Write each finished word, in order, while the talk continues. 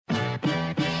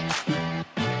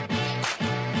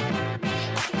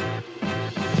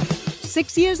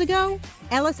6 years ago,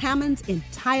 Ellis Hammond's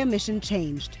entire mission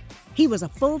changed. He was a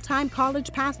full-time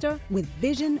college pastor with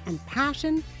vision and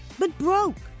passion, but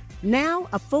broke. Now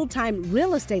a full-time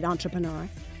real estate entrepreneur,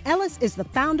 Ellis is the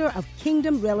founder of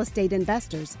Kingdom Real Estate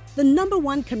Investors, the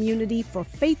 #1 community for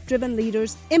faith-driven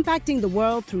leaders impacting the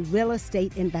world through real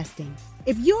estate investing.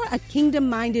 If you're a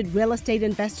kingdom-minded real estate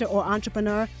investor or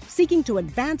entrepreneur seeking to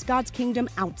advance God's kingdom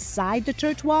outside the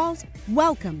church walls,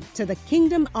 welcome to the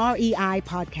Kingdom REI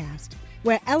podcast,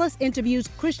 where Ellis interviews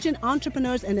Christian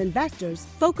entrepreneurs and investors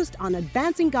focused on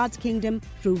advancing God's kingdom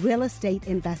through real estate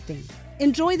investing.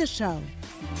 Enjoy the show.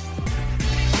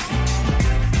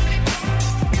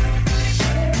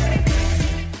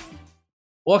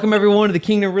 Welcome, everyone, to the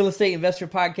Kingdom Real Estate Investor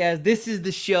Podcast. This is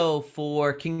the show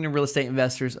for Kingdom Real Estate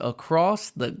investors across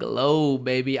the globe,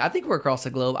 baby. I think we're across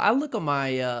the globe. I look on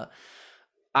my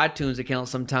iTunes account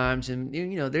sometimes, and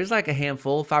there's like a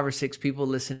handful, 5 or 6 people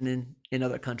listening in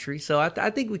other countries. So I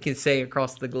think we can say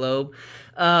across the globe.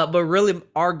 But really,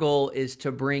 our goal is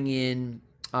to bring in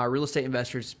real estate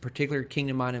investors, particularly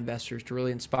Kingdom Mind investors, to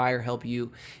really inspire, help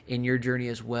you in your journey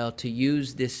as well, to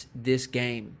use this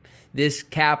game, this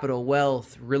capital,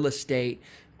 wealth, real estate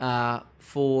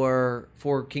for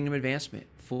kingdom advancement,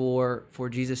 for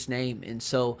Jesus' name. And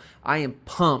so I am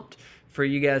pumped for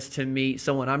you guys to meet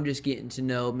someone I'm just getting to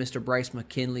know, Mr. Bryce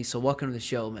McKinley. So welcome to the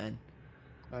show, man.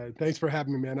 Thanks for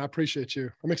having me, man. I appreciate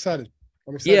you. I'm excited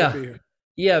to be here.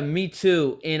 Yeah, me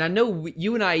too. And I know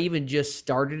you and I even just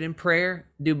started in prayer,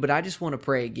 dude, but I just want to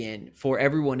pray again for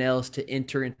everyone else to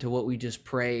enter into what we just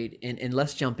prayed. And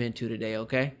let's jump into today,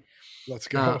 okay? Let's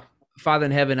go. Father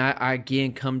in heaven, I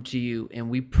again come to you and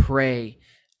we pray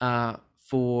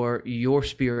for your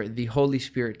spirit, the Holy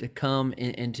Spirit, to come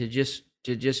and to just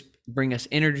bring us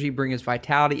energy, bring us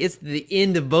vitality. It's the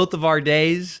end of both of our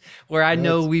days where I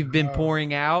know we've been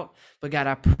pouring out, but God,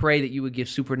 I pray that you would give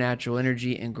supernatural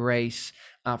energy and grace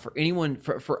for anyone,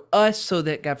 for us, so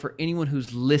that God, for anyone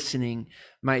who's listening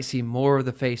might see more of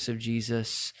the face of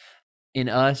Jesus in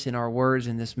us, in our words,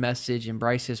 in this message, in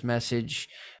Bryce's message,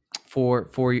 for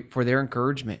their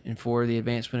encouragement and for the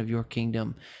advancement of your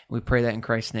kingdom. We pray that in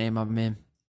Christ's name. Amen.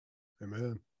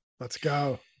 Amen. Let's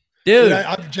go. Dude,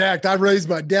 I'm jacked. I raised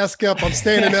my desk up. I'm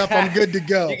standing up. I'm good to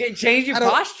go. You can change your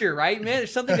posture, right, man?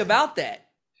 There's something about that.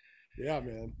 Yeah,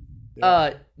 man.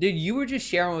 Yeah. Dude, you were just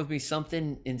sharing with me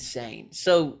something insane.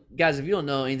 So, guys, if you don't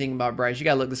know anything about Bryce, you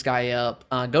got to look this guy up.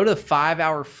 Go to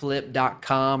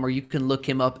 5hourflip.com, or you can look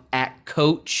him up at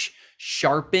Coach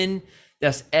Sharpen.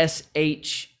 That's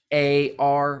SHARPE.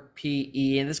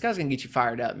 And this guy's going to get you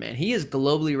fired up, man. He is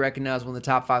globally recognized, one of the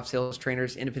top 5 sales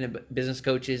trainers, independent business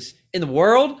coaches in the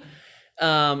world.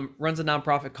 Runs a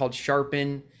nonprofit called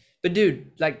Sharpen. But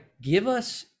dude, give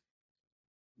us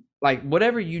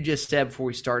whatever you just said before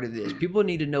we started this. People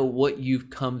need to know what you've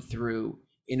come through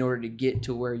in order to get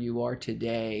to where you are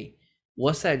today.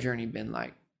 What's that journey been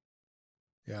like?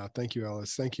 Yeah. Thank you,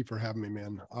 Ellis. Thank you for having me,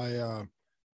 man.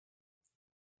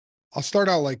 I'll start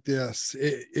out like this.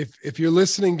 If you're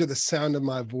listening to the sound of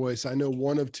my voice, I know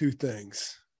one of 2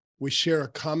 things. We share a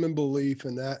common belief,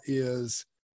 and that is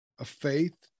a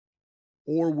faith,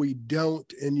 or we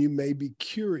don't, and you may be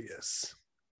curious.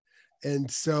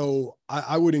 And so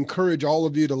I would encourage all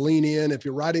of you to lean in. If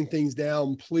you're writing things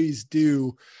down, please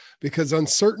do, because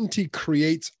uncertainty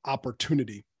creates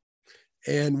opportunity.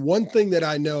 And one thing that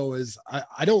I know is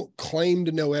I don't claim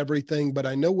to know everything, but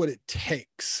I know what it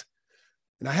takes.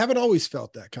 And I haven't always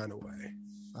felt that kind of way.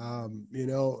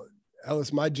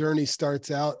 Ellis, my journey starts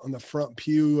out on the front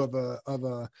pew of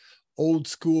a old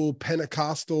school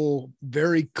Pentecostal,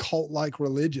 very cult-like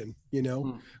religion.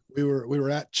 We were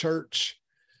at church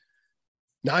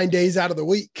 9 days out of the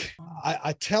week.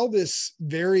 I tell this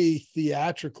very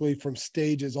theatrically from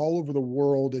stages all over the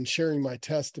world and sharing my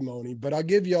testimony, but I'll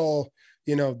give y'all,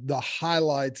 the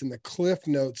highlights and the cliff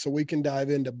notes so we can dive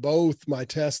into both my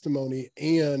testimony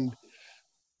and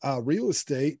real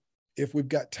estate if we've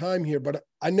got time here. But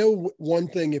I know one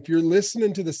thing: if you're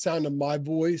listening to the sound of my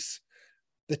voice,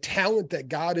 the talent that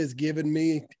God has given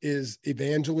me is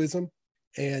evangelism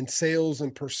and sales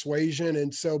and persuasion.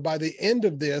 And so by the end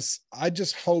of this, I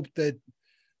just hope that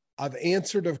I've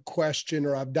answered a question,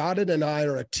 or I've dotted an I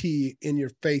or a T in your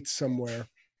faith somewhere.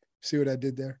 See what I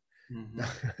did there?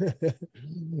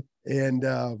 Mm-hmm. And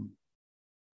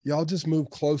y'all just move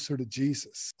closer to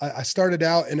Jesus. I started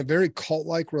out in a very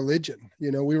cult-like religion.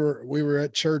 We were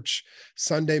at church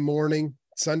Sunday morning,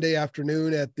 Sunday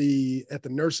afternoon at the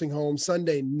nursing home,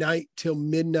 Sunday night till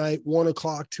midnight, 1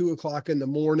 o'clock, 2 o'clock in the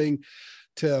morning.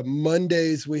 to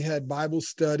Mondays, we had Bible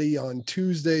study. On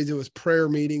Tuesdays, it was prayer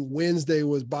meeting. Wednesday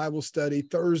was Bible study.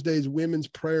 Thursdays, women's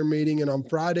prayer meeting. And on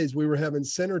Fridays, we were having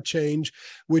center change,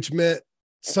 which meant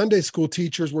Sunday school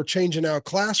teachers were changing out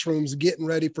classrooms, getting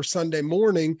ready for Sunday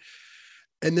morning.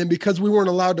 And then because we weren't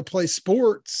allowed to play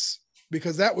sports,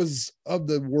 because that was of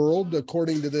the world,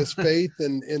 according to this faith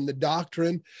and the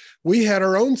doctrine, we had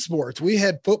our own sports. We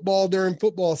had football during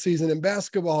football season, and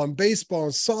basketball and baseball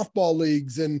and softball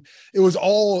leagues. And it was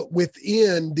all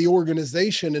within the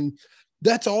organization. And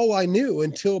that's all I knew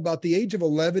until about the age of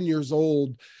 11 years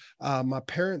old. My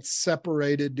parents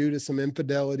separated due to some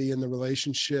infidelity in the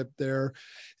relationship there.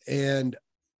 And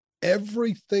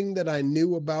everything that I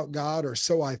knew about God, or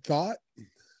so I thought,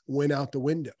 went out the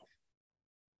window.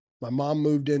 My mom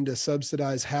moved into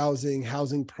subsidized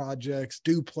housing projects,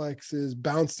 duplexes,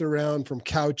 bounced around from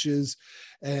couches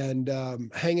and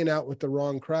hanging out with the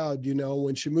wrong crowd. You know,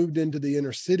 when she moved into the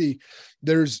inner city,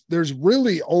 there's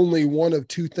really only one of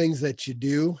two things that you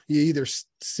do. You either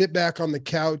sit back on the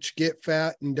couch, get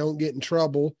fat, and don't get in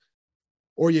trouble,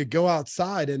 or you go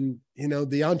outside. And, you know,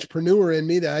 the entrepreneur in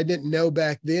me that I didn't know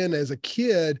back then as a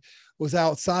kid was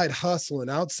outside hustling,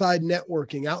 outside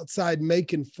networking, outside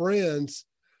making friends.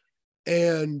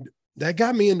 And that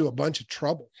got me into a bunch of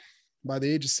trouble. By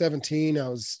the age of 17, I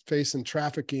was facing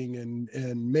trafficking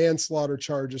and manslaughter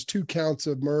charges, 2 counts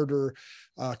of murder,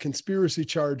 conspiracy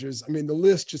charges. I mean, the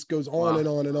list just goes on and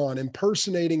on and on.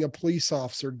 Impersonating a police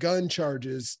officer, gun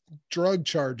charges, drug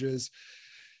charges.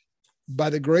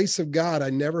 By the grace of God, I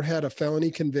never had a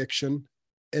felony conviction,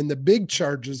 and the big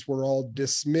charges were all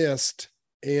dismissed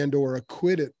and or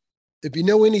acquitted. If you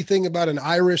know anything about an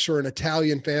Irish or an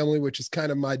Italian family, which is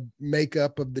kind of my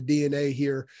makeup of the DNA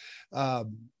here,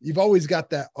 you've always got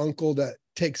that uncle that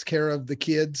takes care of the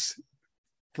kids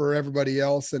for everybody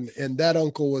else. And that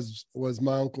uncle was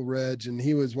my Uncle Reg, and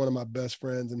he was one of my best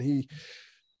friends. And he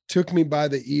took me by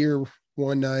the ear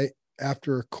one night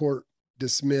after a court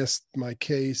dismissed my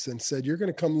case and said, "You're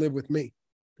going to come live with me."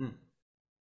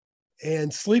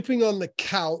 And sleeping on the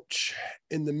couch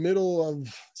in the middle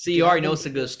of... See, you already know it's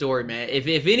a good story, man. If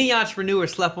any entrepreneur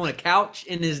slept on a couch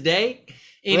in his day,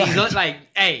 and he's not like,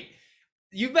 hey,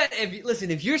 you bet.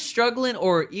 If you're struggling,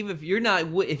 or even if you're trying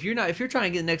to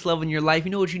get the next level in your life, you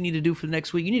know what you need to do for the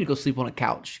next week? You need to go sleep on a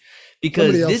couch,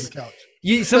 because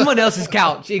someone else's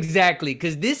couch, exactly.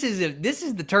 Because this is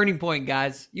the turning point,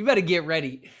 guys. You better get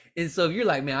ready. And so if you're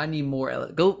like, man, I need more,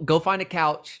 go find a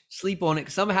couch, sleep on it.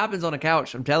 Because something happens on a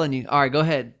couch. I'm telling you. All right, go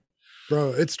ahead.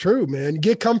 Bro, it's true, man.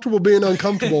 Get comfortable being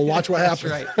uncomfortable. Watch what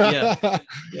happens. That's right.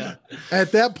 Yeah.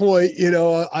 At that point, you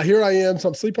know, here I am. So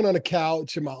I'm sleeping on a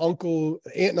couch in my aunt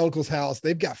and uncle's house.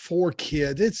 They've got 4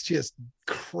 kids. It's just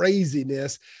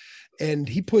craziness. And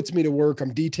he puts me to work.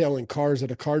 I'm detailing cars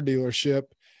at a car dealership.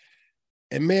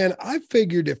 And man, I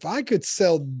figured if I could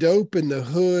sell dope in the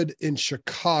hood in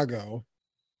Chicago,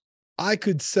 I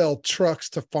could sell trucks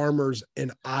to farmers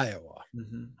in Iowa.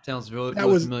 Mm-hmm. Sounds really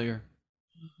familiar.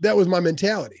 That was my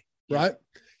mentality, right?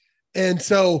 And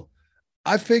so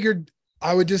I figured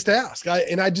I would just ask.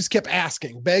 I just kept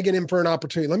asking, begging him for an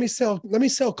opportunity. Let me sell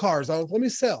cars. Let me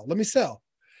sell.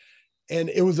 And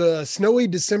it was a snowy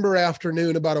December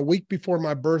afternoon, about a week before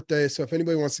my birthday. So if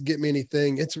anybody wants to get me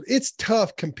anything, it's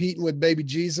tough competing with baby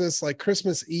Jesus. Like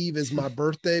Christmas Eve is my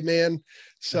birthday, man.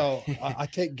 So I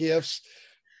take gifts.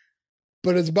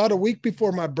 But it's about a week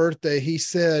before my birthday. He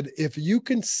said, "If you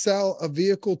can sell a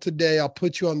vehicle today, I'll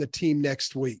put you on the team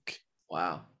next week."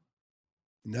 Wow.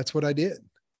 And that's what I did.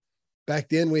 Back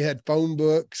then we had phone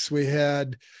books. We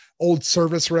had old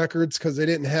service records because they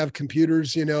didn't have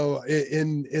computers, you know,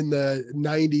 in the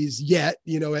 90s yet,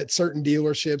 you know, at certain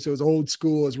dealerships. It was old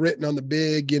school. It was written on the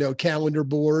big, you know, calendar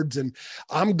boards. And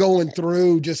I'm going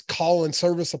through just calling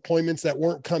service appointments that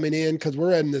weren't coming in because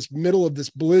we're in this middle of this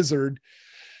blizzard.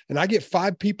 And I get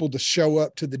 5 people to show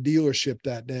up to the dealership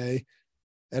that day.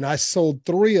 And I sold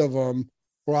 3 of them,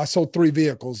 or I sold 3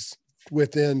 vehicles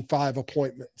within 5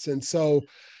 appointments. And so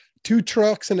 2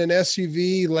 trucks and an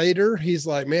SUV later, he's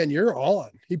like, "Man, you're on."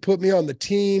 He put me on the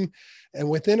team. And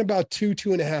within about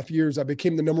 2.5 years, I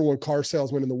became the #1 car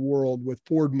salesman in the world with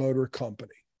Ford Motor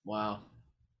Company. Wow.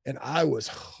 And I was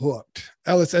hooked.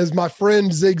 Ellis, as my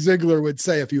friend Zig Ziglar would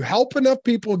say, if you help enough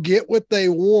people get what they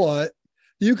want,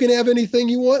 you can have anything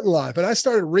you want in life. And I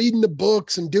started reading the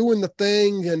books and doing the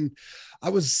thing. And I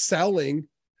was selling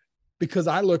because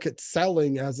I look at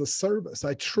selling as a service.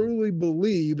 I truly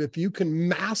believe if you can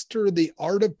master the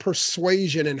art of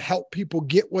persuasion and help people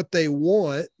get what they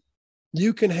want,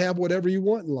 you can have whatever you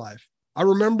want in life. I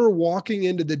remember walking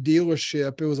into the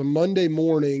dealership. It was a Monday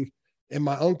morning, and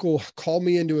my uncle called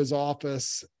me into his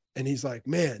office, and he's like,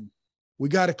 "Man, We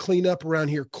got to clean up around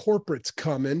here. Corporate's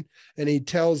coming. And he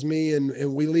tells me,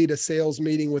 and we lead a sales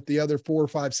meeting with the other 4 or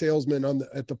 5 salesmen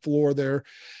at the floor there.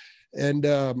 And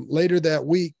later that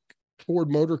week,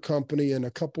 Ford Motor Company and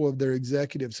a couple of their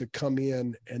executives had come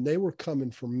in, and they were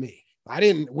coming for me.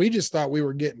 We just thought we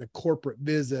were getting a corporate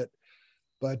visit,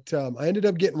 but I ended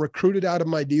up getting recruited out of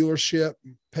my dealership,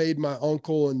 paid my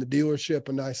uncle and the dealership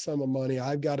a nice sum of money.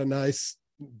 I've got a nice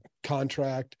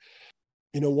contract.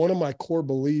 One of my core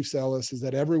beliefs, Ellis, is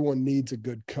that everyone needs a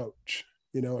good coach.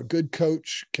 A good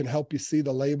coach can help you see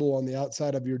the label on the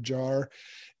outside of your jar.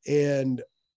 And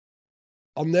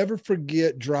I'll never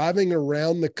forget driving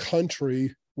around the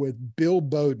country with Bill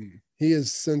Bowden. He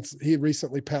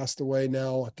recently passed away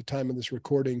now at the time of this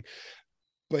recording,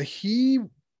 but he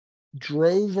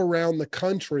drove around the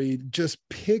country just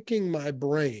picking my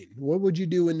brain. What would you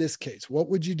do in this case? What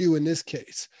would you do in this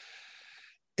case?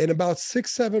 And about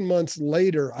 6-7 months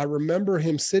later, I remember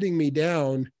him sitting me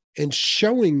down and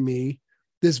showing me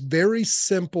this very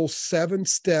simple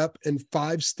 7-step and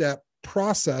 5-step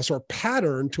process or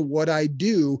pattern to what I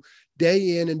do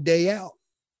day in and day out.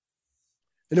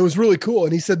 And it was really cool.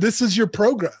 And he said, this is your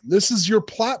program. This is your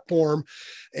platform.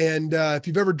 And if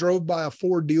you've ever drove by a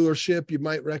Ford dealership, you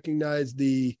might recognize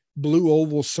the Blue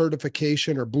Oval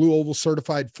certification or Blue Oval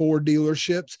certified Ford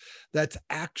dealerships. That's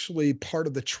actually part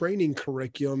of the training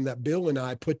curriculum that Bill and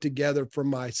I put together from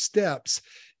my steps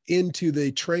into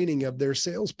the training of their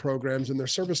sales programs and their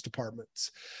service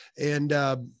departments. And,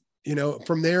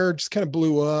 from there, just kind of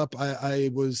blew up. I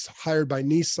was hired by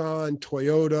Nissan,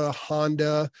 Toyota,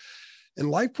 Honda, and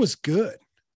life was good.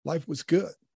 Life was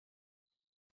good.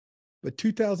 But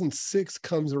 2006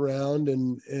 comes around,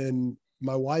 and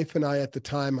my wife and I at the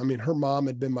time, her mom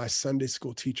had been my Sunday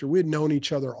school teacher. We had known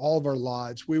each other all of our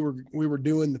lives. We were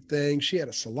doing the thing. She had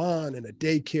a salon and a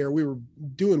daycare. We were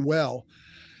doing well.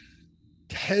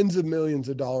 Tens of millions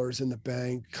of dollars in the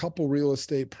bank, couple real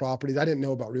estate properties. I didn't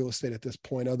know about real estate at this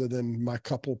point other than my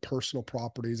couple personal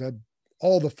properties. I had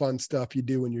all the fun stuff you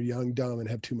do when you're young, dumb, and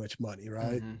have too much money,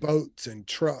 right? Mm-hmm. Boats and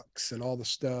trucks and all the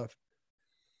stuff.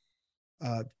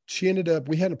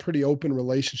 We had a pretty open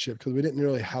relationship because we didn't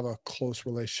really have a close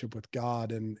relationship with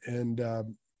God. And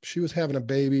she was having a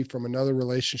baby from another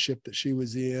relationship that she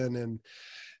was in. And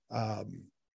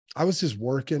I was just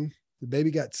working. The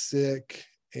baby got sick,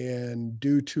 and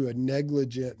due to a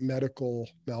negligent medical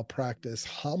malpractice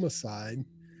homicide,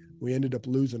 we ended up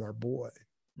losing our boy.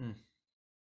 Mm.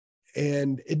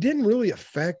 And it didn't really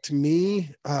affect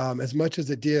me as much as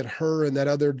it did her and that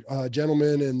other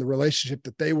gentleman and the relationship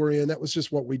that they were in. That was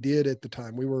just what we did at the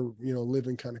time. We were,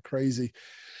 living kind of crazy.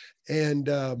 And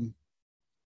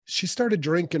she started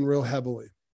drinking real heavily.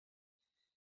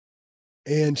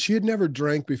 And she had never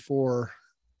drank before.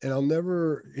 And I'll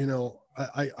never,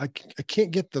 I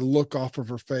can't get the look off of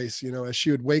her face, as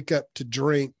she would wake up to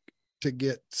drink to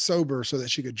get sober so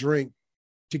that she could drink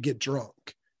to get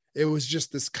drunk. It was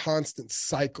just this constant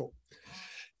cycle.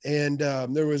 And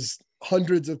there was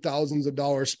hundreds of thousands of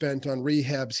dollars spent on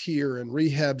rehabs here and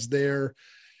rehabs there.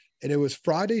 And it was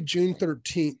Friday, June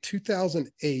 13th,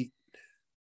 2008,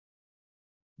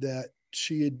 that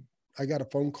I got a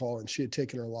phone call and she had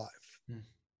taken her life.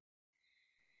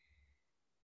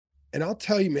 And I'll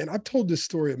tell you, man, I've told this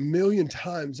story a million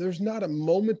times. There's not a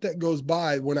moment that goes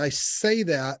by when I say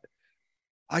that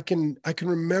I can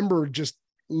remember just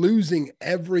losing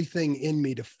everything in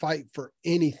me to fight for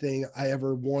anything I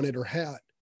ever wanted or had.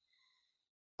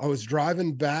 I was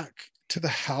driving back to the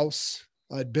house.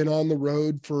 I'd been on the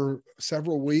road for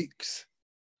several weeks,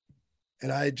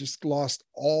 and I had just lost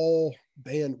all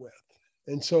bandwidth.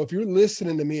 And so if you're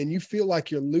listening to me and you feel like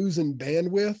you're losing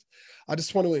bandwidth, I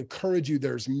just want to encourage you,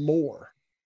 there's more.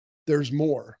 There's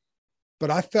more.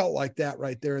 But I felt like that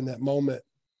right there in that moment.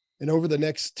 And over the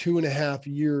next 2.5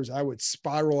 years, I would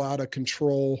spiral out of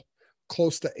control,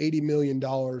 close to $80 million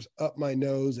up my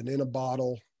nose and in a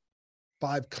bottle,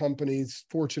 5 companies,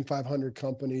 Fortune 500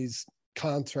 companies,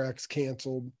 contracts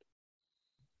canceled.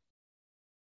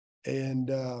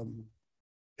 And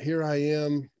here I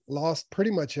am, lost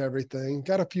pretty much everything,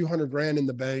 got a few $100,000 in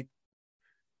the bank,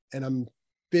 and I'm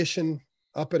fishing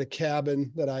up at a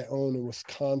cabin that I own in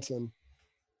Wisconsin.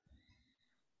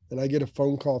 And I get a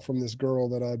phone call from this girl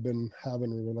that I've been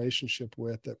having a relationship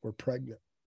with that we're pregnant.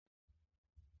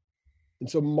 And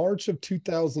so March of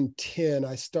 2010,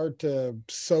 I start to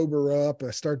sober up.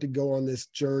 I start to go on this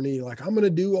journey. Like, I'm going to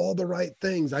do all the right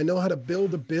things. I know how to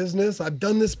build a business. I've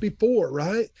done this before,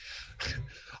 right?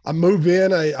 I move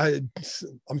in.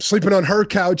 I'm sleeping on her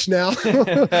couch now.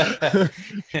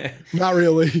 Not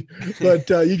really, but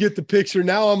you get the picture.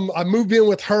 Now I moved in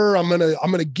with her. I'm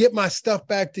gonna get my stuff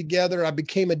back together. I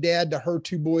became a dad to her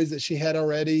 2 boys that she had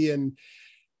already, and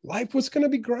life was gonna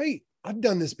be great. I've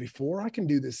done this before. I can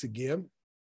do this again.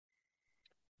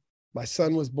 My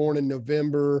son was born in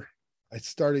November. I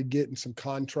started getting some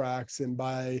contracts, and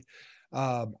by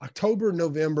October,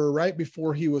 November, right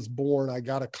before he was born, I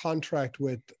got a contract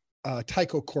with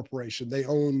Tyco Corporation. They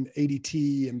own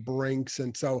ADT and Brinks.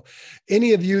 And so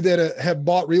any of you that have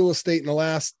bought real estate in the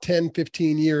last 10,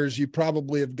 15 years, you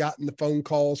probably have gotten the phone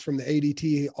calls from the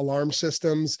ADT alarm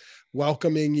systems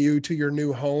welcoming you to your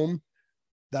new home.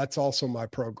 That's also my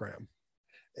program.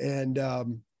 And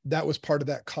that was part of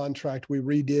that contract. We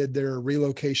redid their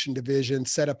relocation division,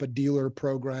 set up a dealer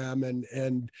program,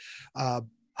 and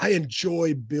I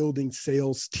enjoy building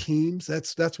sales teams.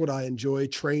 That's what I enjoy,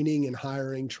 training and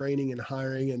hiring.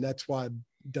 And that's why I've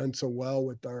done so well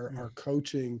with our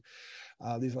coaching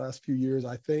these last few years,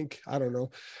 I think. I don't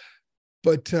know.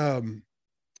 But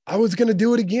I was going to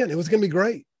do it again. It was going to be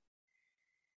great.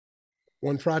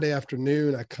 One Friday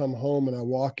afternoon, I come home and I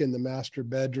walk in the master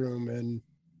bedroom, and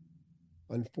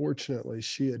unfortunately,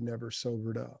 she had never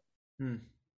sobered up.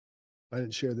 I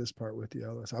didn't share this part with you,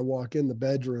 Ellis. I walk in the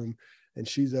bedroom and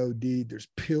she's OD'd. There's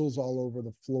pills all over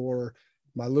the floor.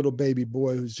 My little baby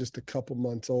boy, who's just a couple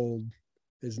months old,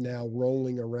 is now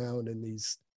rolling around in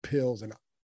these pills. And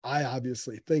I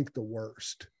obviously think the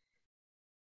worst.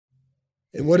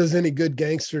 And what does any good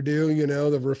gangster do? You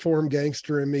know, the reformed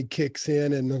gangster in me kicks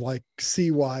in and like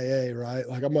CYA, right?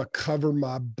 Like, I'm going to cover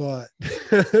my butt.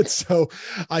 So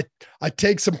I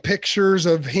take some pictures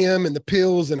of him and the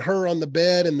pills and her on the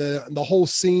bed and the whole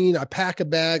scene. I pack a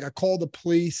bag. I call the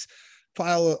police,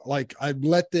 I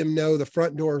let them know the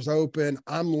front door is open.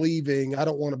 I'm leaving. I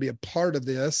don't want to be a part of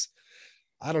this.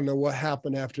 I don't know what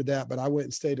happened after that, but I went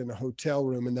and stayed in a hotel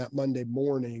room. And that Monday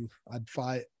morning, I'd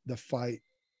fight the fight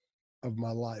of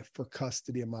my life for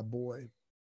custody of my boy.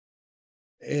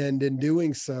 And in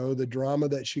doing so, the drama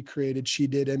that she created, she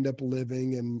did end up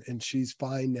living, and she's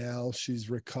fine now.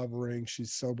 She's recovering.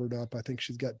 She's sobered up. I think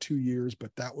she's got 2 years, but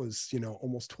that was,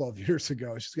 almost 12 years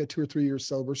ago. She's got 2 or 3 years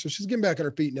sober. So she's getting back on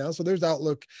her feet now. So there's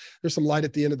outlook. There's some light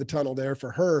at the end of the tunnel there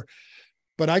for her.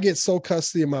 But I get sole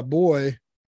custody of my boy,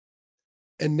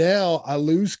 and now I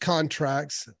lose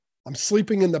contracts. I'm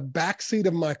sleeping in the backseat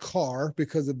of my car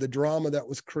because of the drama that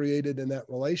was created in that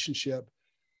relationship.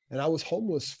 And I was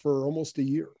homeless for almost a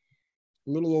year, a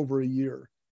little over a year.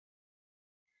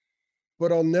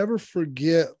 But I'll never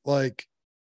forget,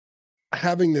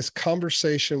 having this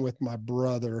conversation with my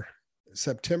brother,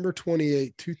 September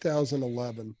 28,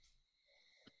 2011.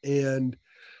 And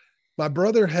my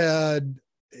brother had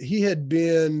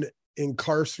been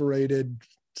incarcerated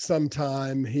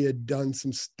sometime. He had done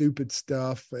some stupid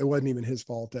stuff. It wasn't even his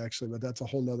fault, actually, but that's a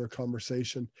whole nother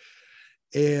conversation.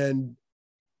 And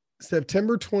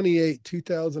September 28,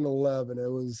 2011, it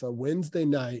was a Wednesday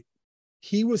night.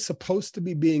 He was supposed to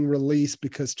be being released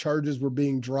because charges were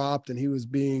being dropped and he was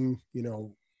being,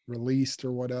 released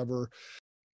or whatever.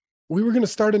 We were going to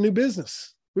start a new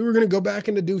business. We were going to go back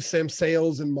and to do some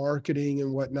sales and marketing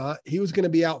and whatnot. He was going to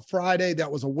be out Friday.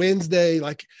 That was a Wednesday.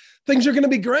 Things are going to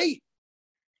be great.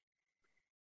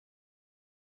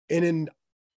 And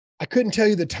I couldn't tell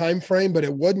you the time frame, but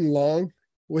it wasn't long.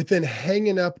 Within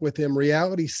hanging up with him,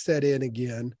 reality set in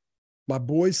again. My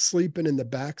boy's sleeping in the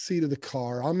back seat of the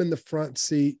car. I'm in the front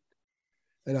seat,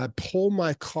 and I pull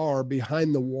my car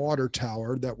behind the water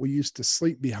tower that we used to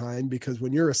sleep behind, because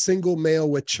when you're a single male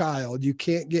with child, you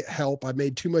can't get help. I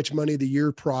made too much money the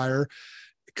year prior.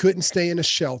 Couldn't stay in a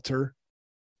shelter.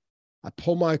 I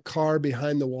pull my car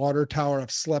behind the water tower.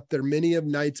 I've slept there many of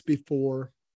nights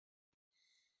before.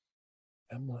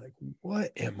 I'm like,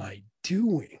 what am I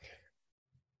doing?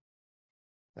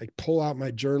 I pull out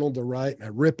my journal to write, and I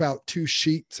rip out 2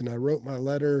 sheets, and I wrote my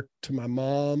letter to my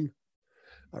mom.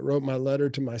 I wrote my letter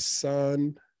to my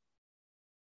son.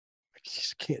 I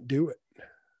just can't do it.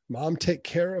 Mom, take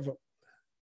care of him.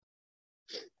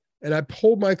 And I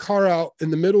pulled my car out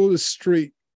in the middle of the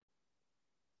street,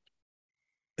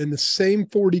 and the same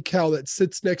 40 cal that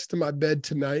sits next to my bed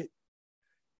tonight,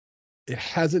 it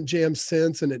hasn't jammed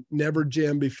since, and it never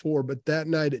jammed before. But that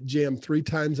night it jammed 3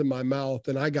 times in my mouth,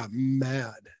 and I got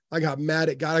mad. I got mad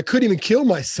at God. I couldn't even kill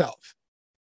myself.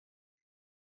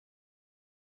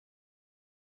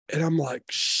 And I'm like,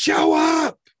 show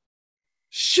up,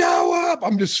 show up.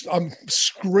 I'm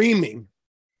screaming.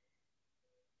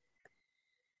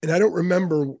 And I don't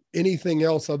remember anything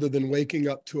else other than waking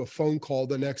up to a phone call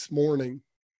the next morning.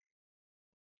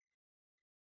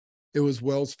 It was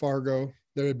Wells Fargo.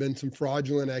 There had been some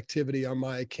fraudulent activity on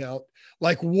my account.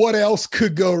 Like, what else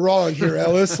could go wrong here,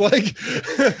 Ellis? Like,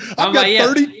 I've got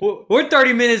 30. We're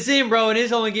 30 minutes in, bro, and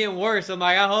it's only getting worse. I'm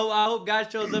like, I hope God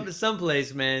shows up at some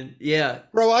place, man. Yeah.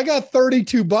 Bro, I got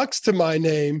 $32 to my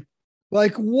name.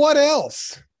 Like, what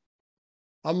else?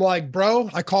 I'm like, bro,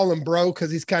 I call him bro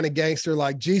because he's kind of gangster.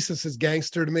 Like, Jesus is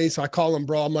gangster to me. So I call him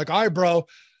bro. I'm like, all right, bro.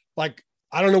 Like,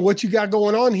 I don't know what you got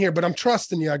going on here, but I'm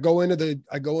trusting you. I go into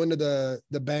the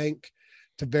bank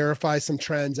to verify some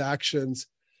transactions.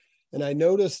 And I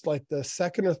noticed like the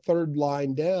second or third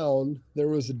line down, there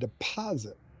was a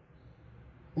deposit.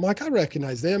 I'm like, I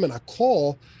recognize them. And I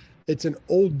call, it's an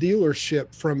old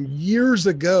dealership from years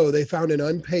ago. They found an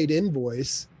unpaid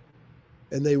invoice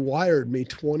and they wired me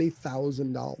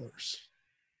 $20,000.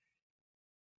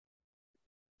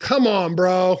 Come on,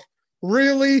 bro.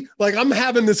 Really? Like, I'm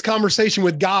having this conversation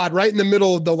with God right in the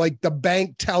middle of the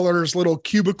bank teller's little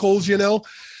cubicles, you know?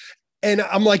 And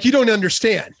I'm like, you don't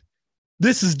understand.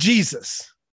 This is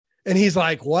Jesus. And he's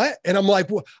like, what? And I'm like,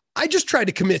 well, I just tried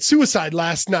to commit suicide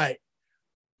last night.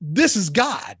 This is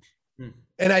God.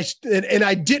 And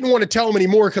I didn't want to tell him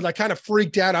anymore because I kind of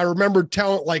freaked out. I remember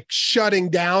shutting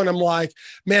down. I'm like,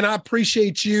 man, I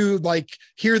appreciate you. Like,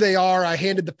 here they are. I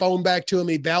handed the phone back to him.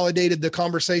 He validated the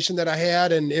conversation that I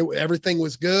had and everything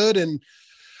was good. And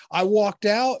I walked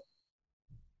out.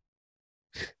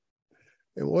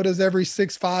 And what does every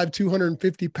 6'5",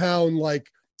 250-pound like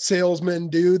salesman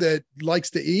do that likes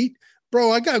to eat?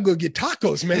 Bro, I got to go get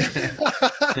tacos, man.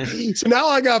 So now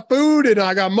I got food and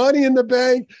I got money in the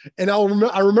bank. And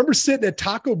I remember sitting at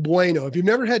Taco Bueno. If you've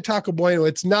never had Taco Bueno,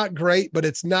 it's not great, but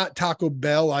it's not Taco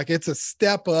Bell. Like, it's a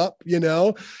step up, you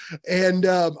know? And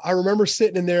I remember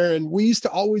sitting in there, and we used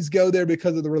to always go there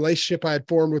because of the relationship I had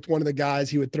formed with one of the guys.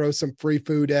 He would throw some free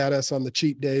food at us on the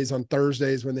cheap days, on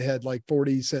Thursdays when they had like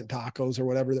 40-cent tacos or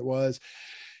whatever that was.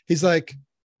 He's like,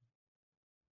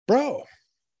 bro,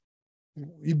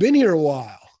 you've been here a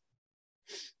while.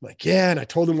 I'm like, yeah. And I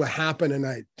told him what happened.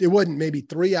 And it wasn't maybe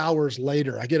 3 hours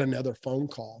later, I get another phone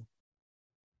call.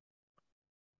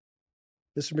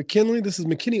 Mr. McKinley, this is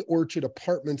McKinney Orchard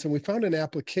Apartments, and we found an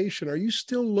application. Are you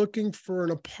still looking for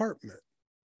an apartment?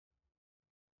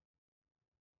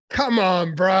 Come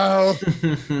on, bro.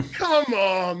 Come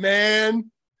on,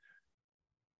 man.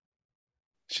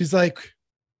 She's like,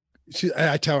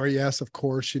 I tell her, yes, of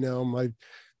course, you know,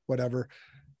 whatever.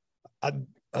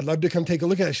 I'd love to come take a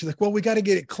look at it. She's like, well, we got to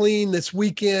get it clean this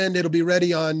weekend. It'll be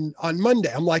ready on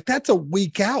Monday. I'm like, that's a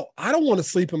week out. I don't want to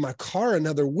sleep in my car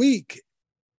another week.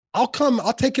 I'll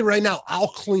take it right now. I'll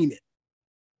clean it.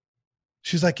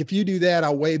 She's like, if you do that,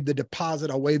 I'll waive the deposit.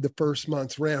 I'll waive the first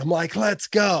month's rent. I'm like, let's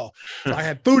go. So I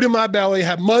had food in my belly,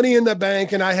 had money in the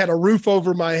bank, and I had a roof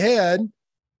over my head.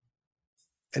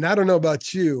 And I don't know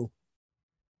about you,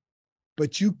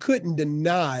 but you couldn't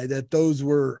deny that those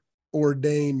were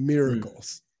ordained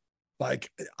miracles.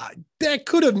 Like,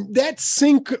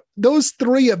 those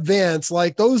three events,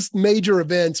 like those major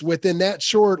events within that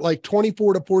short, like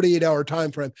 24 to 48 hour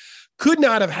time frame, could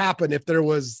not have happened if there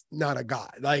was not a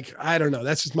God. Like, I don't know.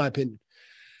 That's just my opinion.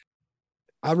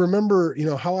 I remember, you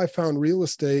know, how I found real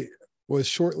estate was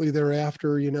shortly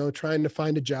thereafter, you know, trying to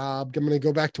find a job. I'm going to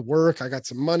go back to work. I got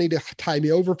some money to tie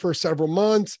me over for several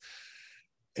months.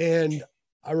 And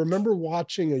I remember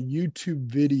watching a YouTube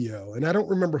video, and I don't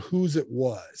remember whose it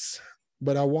was,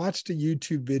 but I watched a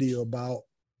YouTube video about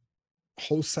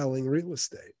wholesaling real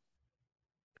estate.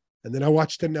 And then I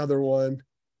watched another one,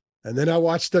 and then I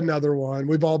watched another one.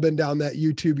 We've all been down that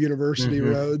YouTube University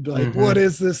road. Like, what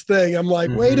is this thing? I'm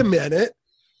like, wait a minute.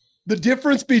 The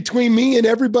difference between me and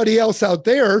everybody else out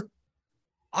there,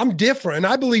 I'm different.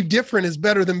 I believe different is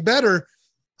better than better.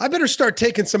 I better start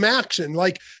taking some action.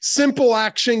 Like, simple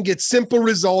action gets simple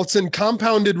results, and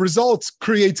compounded results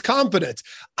creates confidence.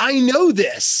 I know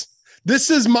this.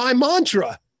 This is my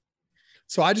mantra.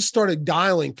 So I just started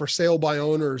dialing for sale by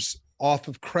owners off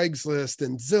of Craigslist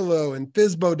and Zillow and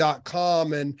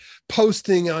Fizbo.com and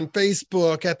posting on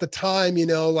Facebook at the time, you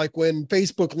know, like when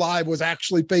Facebook Live was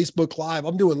actually Facebook Live.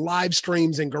 I'm doing live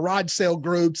streams in garage sale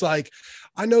groups. Like,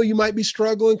 I know you might be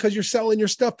struggling because you're selling your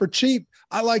stuff for cheap.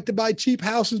 I like to buy cheap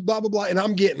houses, blah, blah, blah. And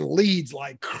I'm getting leads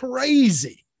like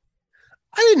crazy.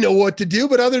 I didn't know what to do,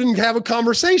 but other than have a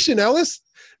conversation, Ellis,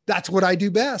 that's what I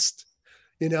do best,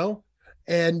 you know?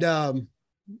 And,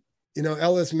 you know,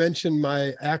 Ellis mentioned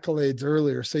my accolades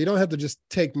earlier, so you don't have to just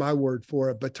take my word for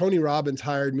it. But Tony Robbins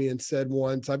hired me and said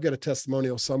once, I've got a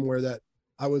testimonial somewhere, that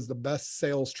I was the best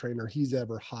sales trainer he's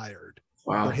ever hired.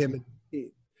 Wow. For him and me.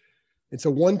 And so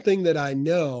one thing that I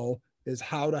know is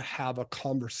how to have a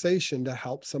conversation to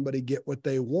help somebody get what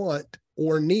they want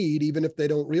or need, even if they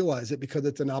don't realize it, because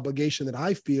it's an obligation that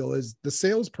I feel as the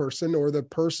salesperson or the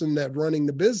person that running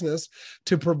the business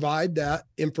to provide that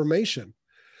information.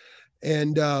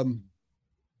 And,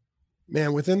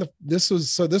 man, this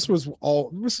was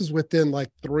within like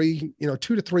 2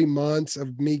 to 3 months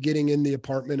of me getting in the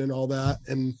apartment and all that.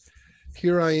 And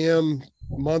here I am,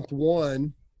 month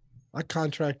one, I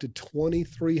contracted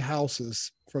 23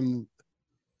 houses from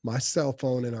my cell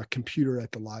phone and a computer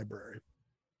at the library.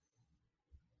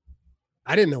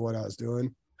 I didn't know what I was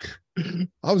doing.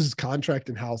 I was just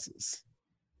contracting houses.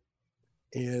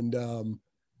 And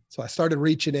so I started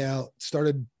reaching out,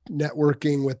 started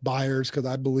networking with buyers, because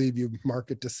I believe you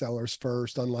market to sellers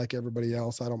first. Unlike everybody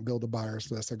else, I don't build a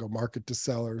buyer's list. I go market to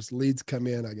sellers. Leads come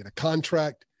in, I get a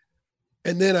contract,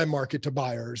 and then I market to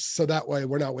buyers. So that way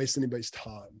we're not wasting anybody's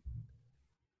time.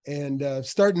 And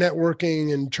start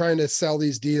networking and trying to sell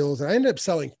these deals. And I ended up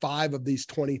selling 5 of these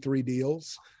 23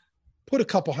 deals. Put a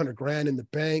couple $100,000 in the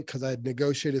bank because I had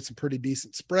negotiated some pretty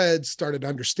decent spreads, started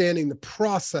understanding the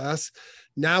process.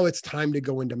 Now it's time to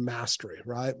go into mastery,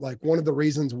 right? Like, one of the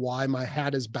reasons why my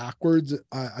hat is backwards,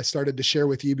 I started to share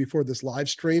with you before this live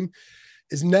stream,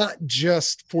 is not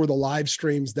just for the live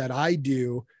streams that I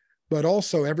do, but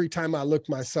also every time I look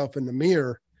myself in the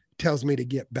mirror, it tells me to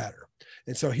get better.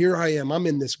 And so here I am, I'm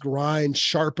in this grind,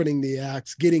 sharpening the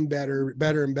axe, getting better,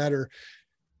 better and better.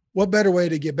 What better way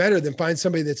to get better than find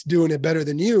somebody that's doing it better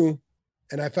than you?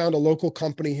 And I found a local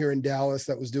company here in Dallas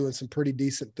that was doing some pretty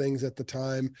decent things at the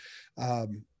time.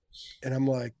 And I'm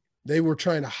like, they were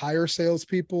trying to hire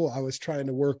salespeople. I was trying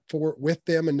to work with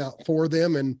them and not for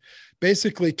them, and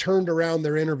basically turned around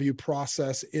their interview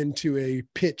process into a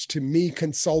pitch to me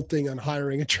consulting on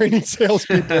hiring and training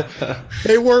salespeople.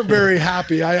 They weren't very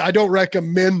happy. I don't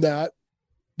recommend that,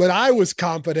 but I was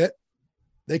confident.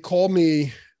 They called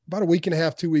me about a week and a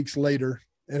half, 2 weeks later.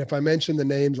 And if I mention the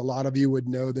names, a lot of you would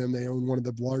know them. They own one of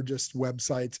the largest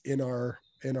websites in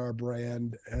our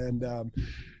brand. And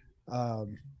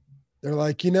they're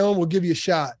like, we'll give you a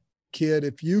shot, kid.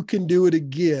 If you can do it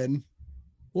again,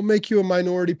 we'll make you a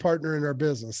minority partner in our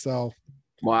business. So,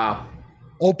 wow.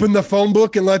 Open the phone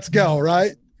book and let's go,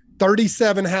 right?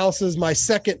 37 houses, my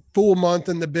second full month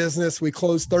in the business. We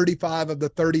closed 35 of the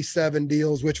 37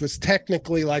 deals, which was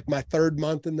technically like my third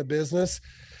month in the business.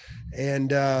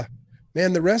 And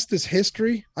man, the rest is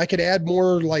history. I could add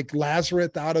more, like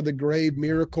Lazarus out of the grave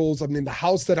miracles. I mean, the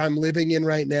house that I'm living in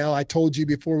right now, I told you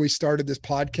before we started this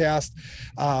podcast,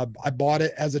 I bought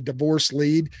it as a divorce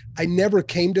lead. I never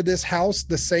came to this house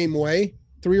the same way.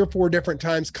 3 or 4 different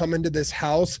times come into this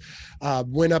house,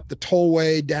 went up the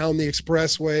tollway, down the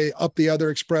expressway, up the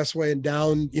other expressway, and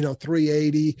down,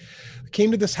 380.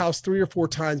 Came to this house 3 or 4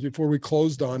 times before we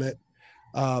closed on it.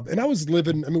 And I was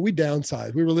living, we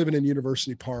downsized. We were living in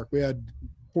University Park. We had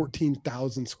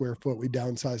 14,000 square foot. We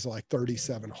downsized to like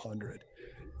 3,700.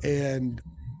 And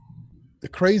the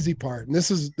crazy part, and this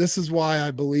is why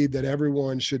I believe that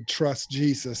everyone should trust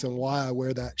Jesus and why I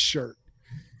wear that shirt.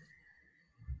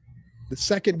 The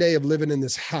second day of living in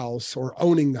this house, or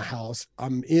owning the house,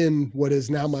 I'm in what is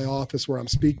now my office where I'm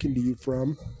speaking to you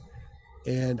from.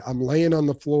 And I'm laying on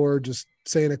the floor, just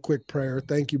saying a quick prayer.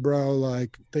 Thank you, bro.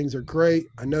 Like, things are great.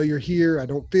 I know you're here. I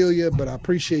don't feel you, but I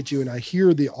appreciate you. And I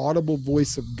hear the audible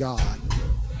voice of God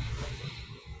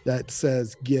that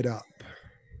says, get up.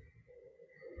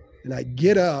 And I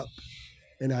get up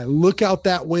and I look out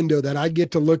that window that I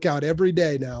get to look out every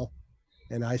day now.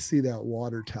 And I see that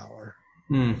water tower.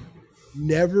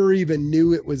 Never even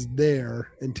knew it was there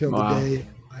until the day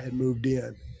I had moved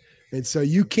in. And so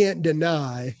you can't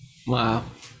deny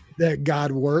that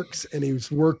God works, and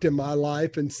he's worked in my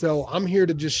life. And so I'm here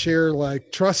to just share,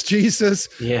 like, trust Jesus.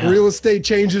 Real estate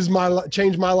changed my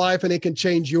life, and it can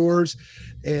change yours.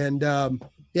 And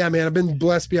yeah, man, I've been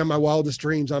blessed beyond my wildest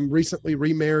dreams. I'm recently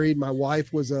remarried. My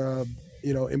wife was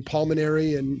in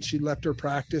pulmonary, and she left her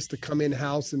practice to come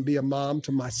in-house and be a mom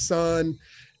to my son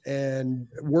and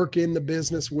work in the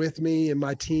business with me and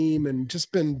my team, and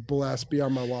just been blessed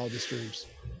beyond my wildest dreams.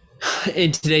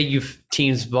 And today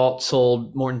teams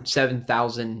sold more than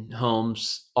 7,000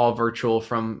 homes, all virtual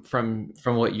from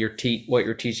what you're teaching.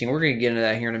 We're going to get into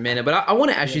that here in a minute, but I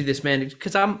want to ask you this, man,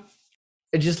 because I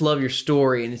just love your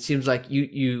story. And it seems like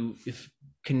you've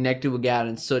connected with God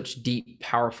in such deep,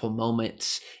 powerful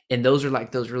moments. And those are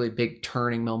like those really big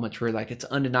turning moments where, like, it's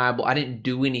undeniable. I didn't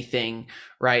do anything,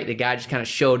 right? The guy just kind of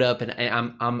showed up, and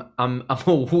I'm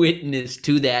a witness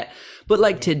to that. But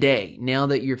like today, now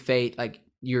that your faith, like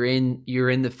you're in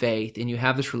the faith and you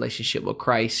have this relationship with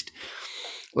Christ,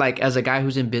 like as a guy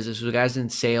who's in business, a guy's in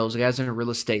sales, a guy's in real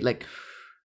estate, like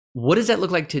what does that look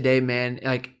like today, man?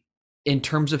 Like in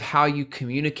terms of how you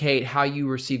communicate, how you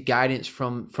receive guidance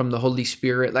from the Holy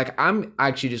Spirit. Like, I'm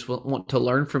actually just want to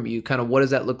learn from you. Kind of, what does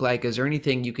that look like? Is there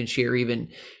anything you can share, even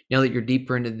now that you're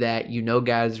deeper into that? You know,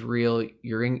 God's real.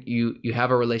 You have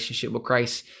a relationship with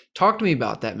Christ. Talk to me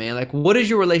about that, man. Like, what is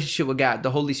your relationship with God, the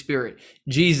Holy Spirit,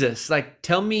 Jesus? Like,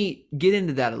 tell me, get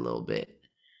into that a little bit.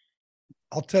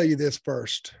 I'll tell you this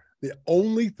first. The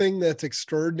only thing that's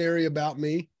extraordinary about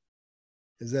me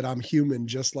is that I'm human,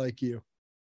 just like you.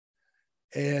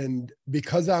 And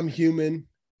because I'm human,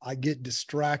 I get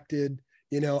distracted.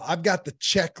 You know, I've got the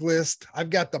checklist. I've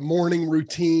got the morning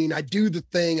routine. I do the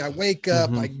thing. I wake up.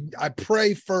 I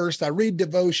pray first. I read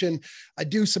devotion. I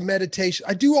do some meditation.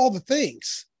 I do all the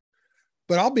things.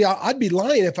 But I'd be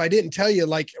lying if I didn't tell you,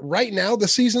 like, right now, the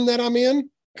season that I'm in,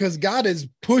 because God is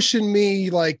pushing me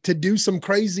like to do some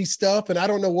crazy stuff, and I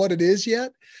don't know what it is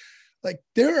yet. Like,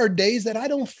 there are days that I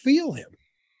don't feel him,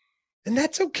 and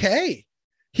that's okay.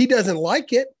 He doesn't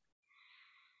like it,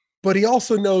 but he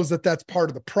also knows that that's part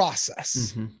of the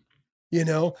process. You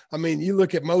know, I mean, you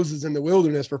look at Moses in the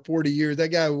wilderness for 40 years, that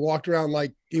guy walked around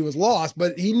like he was lost,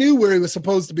 but he knew where he was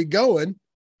supposed to be going.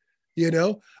 You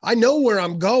know, I know where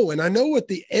I'm going. I know what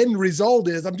the end result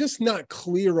is. I'm just not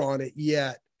clear on it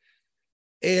yet.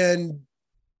 And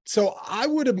so I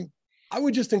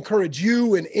would just encourage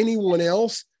you and anyone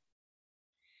else.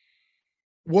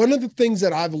 One of the things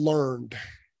that I've learned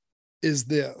is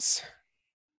this: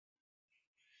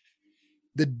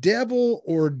 the devil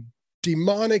or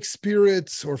demonic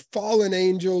spirits or fallen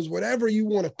angels, whatever you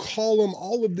want to call them,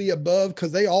 all of the above,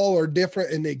 because they all are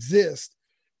different and exist.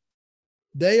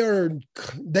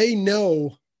 They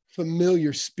know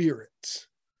familiar spirits.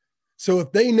 So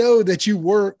if they know that you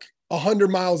work 100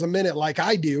 miles a minute like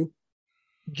I do,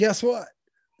 guess what?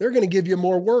 They're going to give you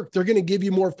more work. They're going to give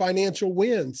you more financial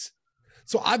wins.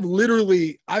 So I've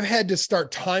had to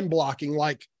start time blocking,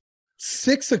 like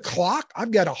 6 o'clock.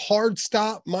 I've got a hard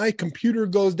stop. My computer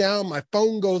goes down, my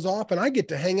phone goes off, and I get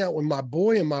to hang out with my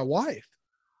boy and my wife.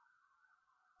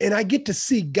 And I get to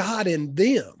see God in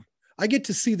them. I get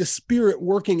to see the Spirit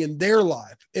working in their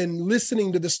life and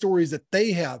listening to the stories that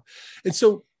they have. And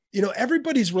so, you know,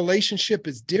 everybody's relationship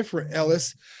is different,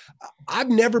 Ellis. I've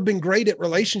never been great at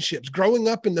relationships. Growing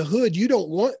up in the hood, you don't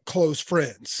want close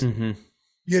friends.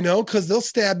 You know, because they'll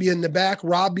stab you in the back,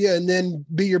 rob you, and then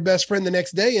be your best friend the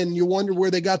next day. And you wonder where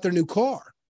they got their new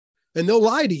car, and they'll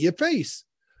lie to your face.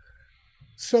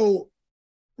 So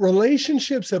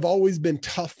relationships have always been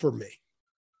tough for me.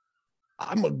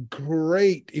 I'm a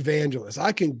great evangelist.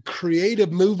 I can create a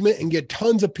movement and get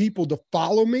tons of people to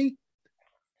follow me.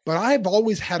 But I've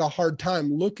always had a hard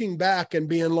time looking back and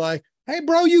being like, hey,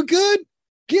 bro, you good?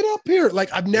 Get up here.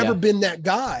 Like, I've never been that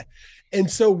guy. And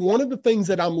so one of the things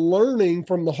that I'm learning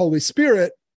from the Holy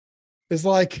Spirit is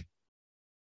like,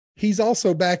 he's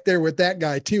also back there with that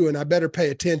guy too, and I better pay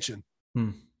attention.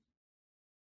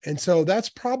 And so that's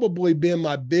probably been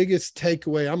my biggest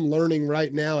takeaway. I'm learning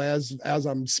right now as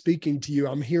I'm speaking to you.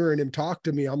 I'm hearing him talk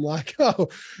to me. I'm like, oh,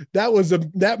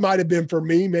 that might have been for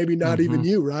me, maybe not even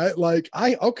you, right? Like,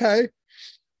 okay.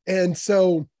 And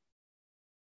so,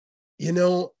 you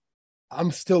know,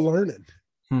 I'm still learning.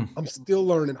 I'm still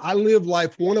learning. I live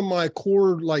life. One of my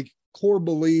core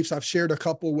beliefs, I've shared a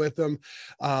couple with them.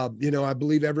 You know, I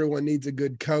believe everyone needs a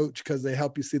good coach because they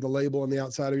help you see the label on the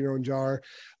outside of your own jar.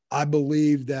 I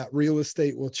believe that real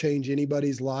estate will change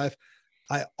anybody's life.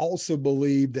 I also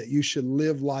believe that you should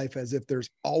live life as if there's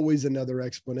always another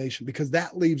explanation, because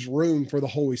that leaves room for the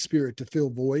Holy Spirit to fill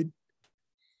void.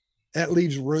 That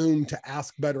leaves room to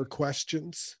ask better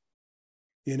questions,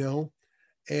 you know?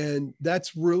 And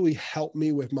that's really helped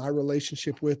me with my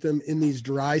relationship with him in these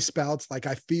dry spouts like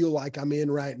I feel like I'm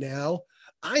in right now.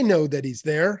 I know that he's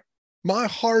there. My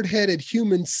hard-headed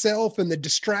human self and the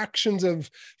distractions of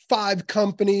 5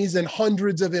 companies and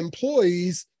hundreds of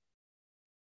employees,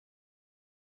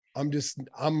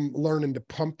 I'm learning to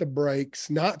pump the brakes,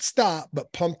 not stop,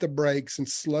 but pump the brakes and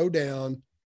slow down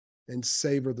and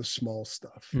savor the small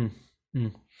stuff.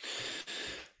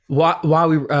 While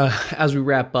we, as we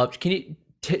wrap up, can you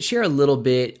share a little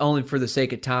bit, only for the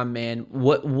sake of time, man,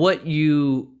 what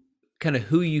you kind of,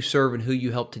 who you serve and who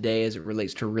you help today as it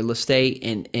relates to real estate?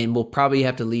 And we'll probably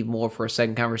have to leave more for a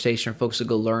second conversation for folks to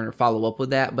go learn or follow up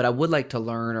with that. But I would like to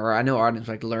learn, or I know our audience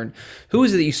would like to learn, who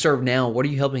is it that you serve now? What are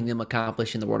you helping them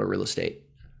accomplish in the world of real estate?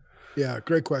 Yeah,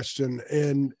 great question.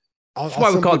 And that's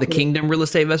why we call it the Kingdom Real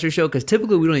Estate Investor Show, because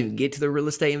typically we don't even get to the real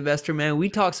estate investor, man. We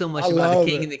talk so much about the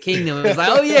king and the kingdom. It's like,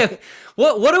 oh yeah,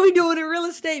 what are we doing in real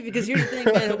estate? Because here's the thing,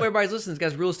 man. I hope everybody's listening,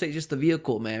 guys. Real estate is just the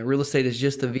vehicle, man. Real estate is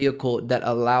just the vehicle that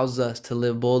allows us to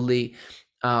live boldly,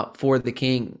 for the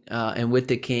king and with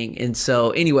the king. And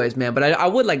so anyways, man, but I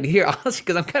would like to hear, honestly,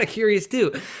 because I'm kind of curious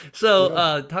too. So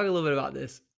talk a little bit about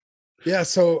this. Yeah.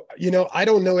 So, I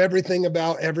don't know everything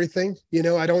about everything.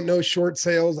 I don't know short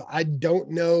sales. I don't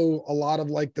know a lot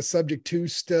of like the subject to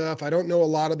stuff. I don't know a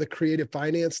lot of the creative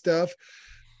finance stuff.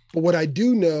 But what I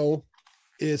do know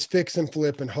is fix and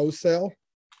flip and wholesale.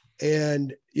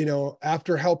 And,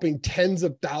 after helping tens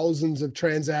of thousands of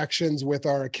transactions with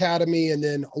our academy and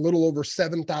then a little over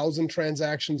 7,000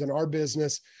 transactions in our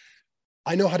business,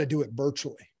 I know how to do it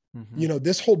virtually. Mm-hmm.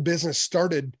 This whole business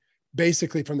started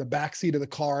basically from the backseat of the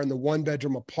car in the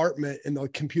 1-bedroom apartment and the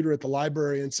computer at the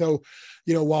library. And so,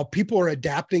 while people are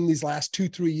adapting these last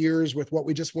 2-3 years with what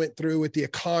we just went through with the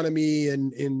economy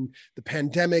and in the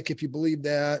pandemic, if you believe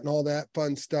that and all that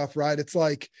fun stuff, right? It's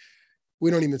like, we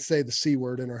don't even say the C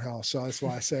word in our house. So that's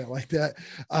why I say it like that.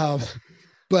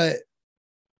 But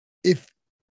if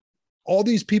all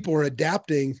these people are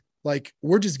adapting, like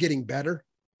we're just getting better.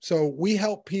 So we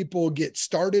help people get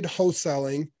started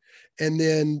wholesaling and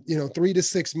then, 3 to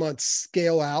 6 months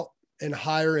scale out and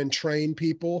hire and train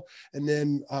people. And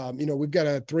then, we've got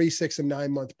a 3, 6, and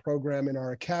 9 month program in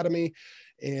our academy.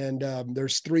 And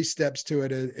there's 3 steps to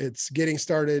it. It's getting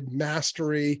started,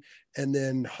 mastery, and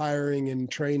then hiring and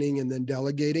training, and then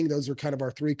delegating. Those are kind of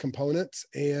our 3 components.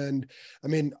 And I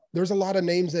mean, there's a lot of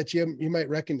names that you might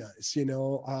recognize,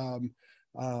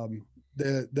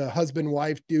 the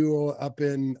husband-wife duo up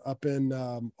in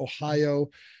Ohio.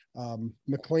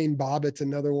 McLean Bobbitt's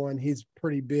another one. He's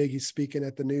pretty big. He's speaking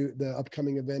at the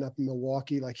upcoming event up in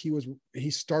Milwaukee. Like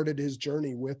he started his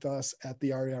journey with us at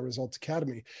the REI Results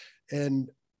Academy. And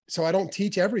so I don't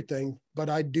teach everything, but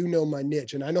I do know my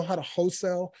niche, and I know how to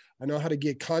wholesale. I know how to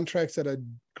get contracts at a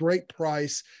great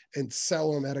price and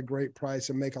sell them at a great price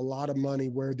and make a lot of money,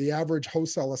 where the average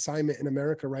wholesale assignment in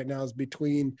America right now is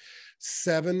between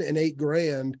 $7,000 and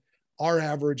 $8,000. Our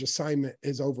average assignment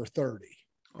is over 30.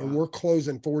 Wow. And we're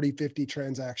closing 40, 50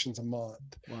 transactions a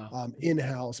month. Wow.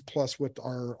 In-house, plus with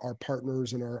our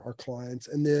partners and our clients.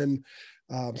 And then,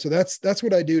 so that's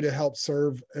what I do to help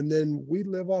serve. And then we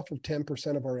live off of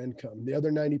 10% of our income. The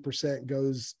other 90%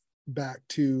 goes back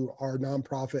to our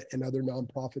nonprofit and other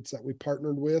nonprofits that we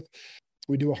partnered with.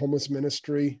 We do a homeless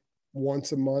ministry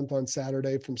once a month on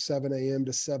Saturday from 7 a.m.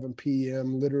 to 7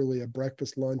 p.m., literally a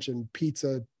breakfast, lunch, and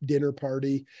pizza dinner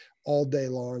party all day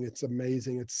long. It's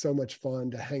amazing. It's so much fun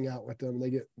to hang out with them. They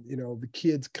get, the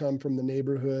kids come from the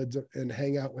neighborhoods and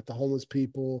hang out with the homeless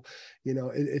people.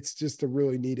 It's just a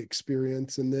really neat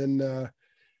experience. And then,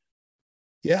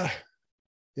 yeah.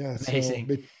 Amazing.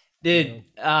 So, dude,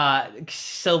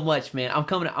 so much, man. We're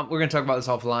going to talk about this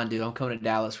offline, dude. I'm coming to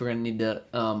Dallas. We're going to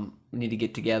need to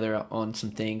get together on some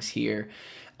things here.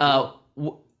 At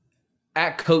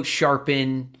Coach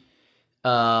Sharpen,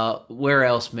 where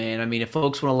else, man? I mean, if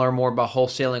folks want to learn more about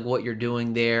wholesaling, what you're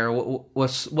doing there,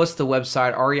 what's the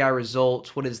website? REI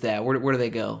Results, what is that? Where do they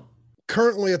go?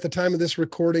 Currently, at the time of this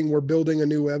recording, we're building a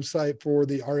new website for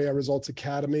the REI Results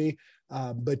Academy.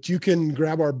 But you can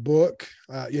grab our book.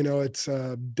 It's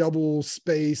double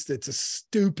spaced. It's a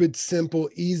stupid, simple,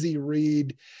 easy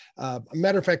read. A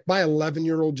matter of fact, my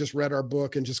 11-year-old just read our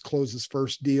book and just closed his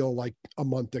first deal like a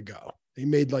month ago. He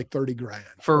made like 30 grand.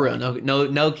 For real.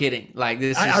 No kidding. Like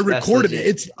this. I recorded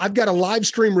it. I've got a live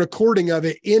stream recording of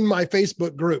it in my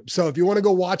Facebook group. So if you want to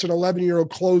go watch an 11-year-old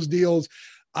close deals,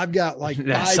 I've got like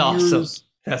That's 5 awesome. years.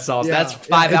 That's awesome. Yeah, that's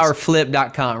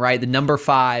 5hourflip.com, right? The number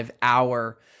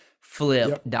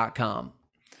 5hourflip.com.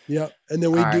 Yep. And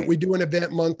then we do an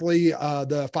event monthly.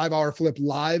 The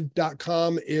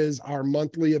 5hourfliplive.com is our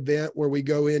monthly event where we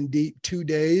go in deep 2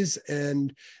 days,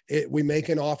 and we make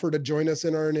an offer to join us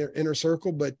in our inner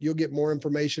circle, but you'll get more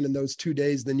information in those 2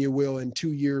 days than you will in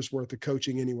 2 years worth of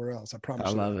coaching anywhere else. I promise.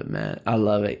 I love it, man. I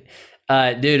love it.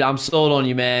 Dude, I'm sold on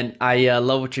you, man. I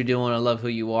love what you're doing. I love who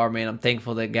you are, man. I'm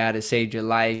thankful that God has saved your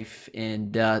life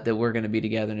and that we're going to be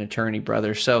together in eternity,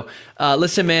 brother. So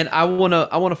listen, man, I want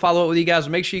to follow up with you guys.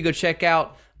 Make sure you go check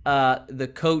out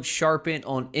the Coach Sharpen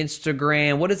on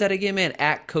Instagram. What is that again, man?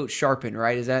 At Coach Sharpen,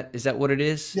 right? Is that what it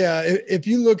is? Yeah. If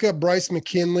you look up Bryce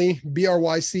McKinley,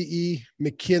 BRYCE,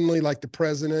 McKinley, like the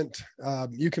president,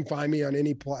 you can find me on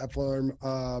any platform.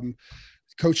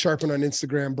 Coach Sharpen on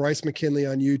Instagram, Bryce McKinley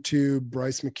on YouTube,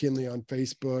 Bryce McKinley on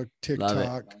Facebook,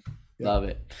 TikTok. Love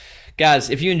it. Guys,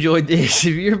 if you enjoyed this,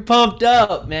 if you're pumped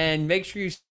up, man, make sure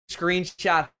you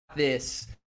screenshot this.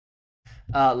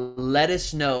 Let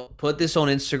us know. Put this on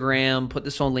Instagram, put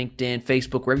this on LinkedIn,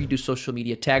 Facebook, wherever you do social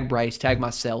media. Tag Bryce, tag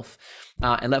myself,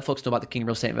 and let folks know about the King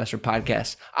Real Estate Investor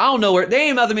podcast. I don't know there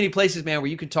ain't other many places, man,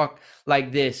 where you can talk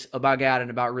like this about God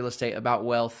and about real estate, about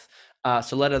wealth.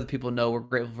 So let other people know we're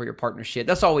grateful for your partnership.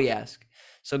 That's all we ask.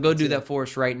 So go do that for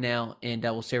us right now, and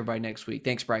we'll see everybody next week.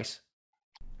 Thanks, Bryce.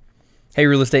 Hey,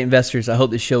 real estate investors. I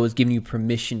hope this show has given you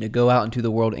permission to go out into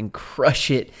the world and crush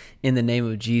it in the name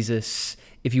of Jesus.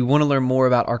 If you want to learn more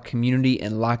about our community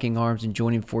and locking arms and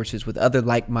joining forces with other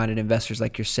like-minded investors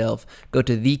like yourself, go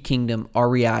to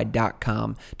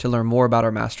thekingdomrei.com to learn more about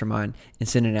our mastermind and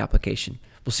send an application.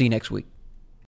 We'll see you next week.